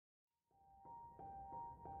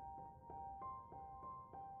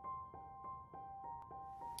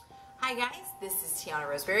Hi guys, this is Tianna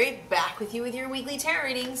Roseberry back with you with your weekly tarot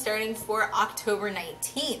reading starting for October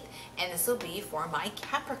 19th, and this will be for my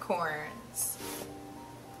Capricorns.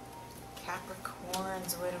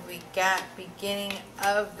 Capricorns, what do we got? Beginning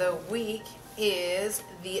of the week is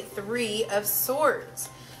the Three of Swords.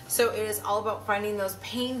 So it is all about finding those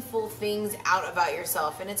painful things out about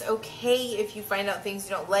yourself, and it's okay if you find out things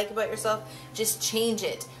you don't like about yourself, just change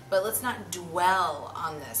it. But let's not dwell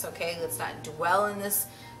on this, okay? Let's not dwell in this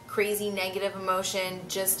crazy negative emotion.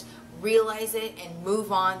 Just realize it and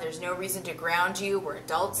move on. There's no reason to ground you. We're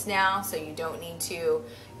adults now, so you don't need to,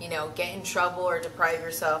 get in trouble or deprive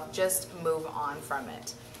yourself. Just move on from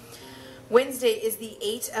it. Wednesday is the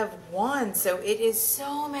Eight of Wands, so it is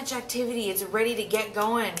so much activity. It's ready to get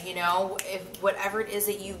going, if whatever it is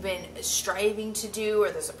that you've been striving to do,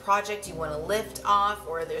 or there's a project you want to lift off,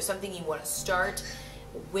 or there's something you want to start.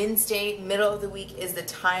 Wednesday, middle of the week, is the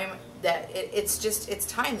time that it's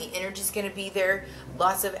time. The energy's going to be there.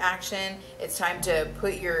 Lots of action. It's time to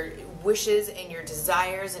put your wishes and your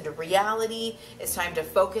desires into reality. It's time to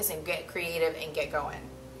focus and get creative and get going.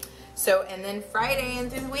 So, and then Friday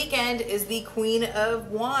and through the weekend is the Queen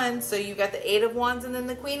of Wands. So you've got the Eight of Wands and then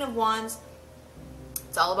the Queen of Wands.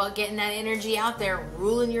 It's all about getting that energy out there,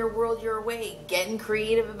 ruling your world your way, getting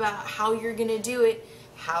creative about how you're going to do it.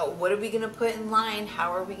 What are we going to put in line?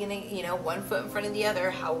 How are we going to, one foot in front of the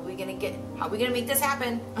other? How are we going to make this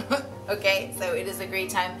happen? Okay, so it is a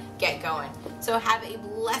great time. Get going. So have a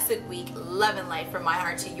blessed week. Love and light from my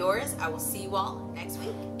heart to yours. I will see you all next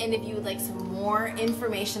week. And if you would like some more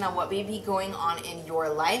information on what may be going on in your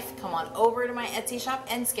life, come on over to my Etsy shop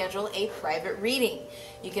and schedule a private reading.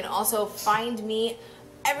 You can also find me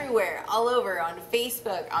everywhere, all over, on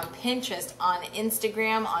Facebook, on Pinterest, on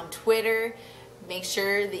Instagram, on Twitter. Make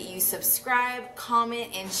sure that you subscribe, comment,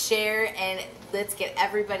 and share, and let's get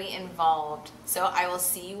everybody involved. So I will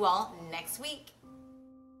see you all next week.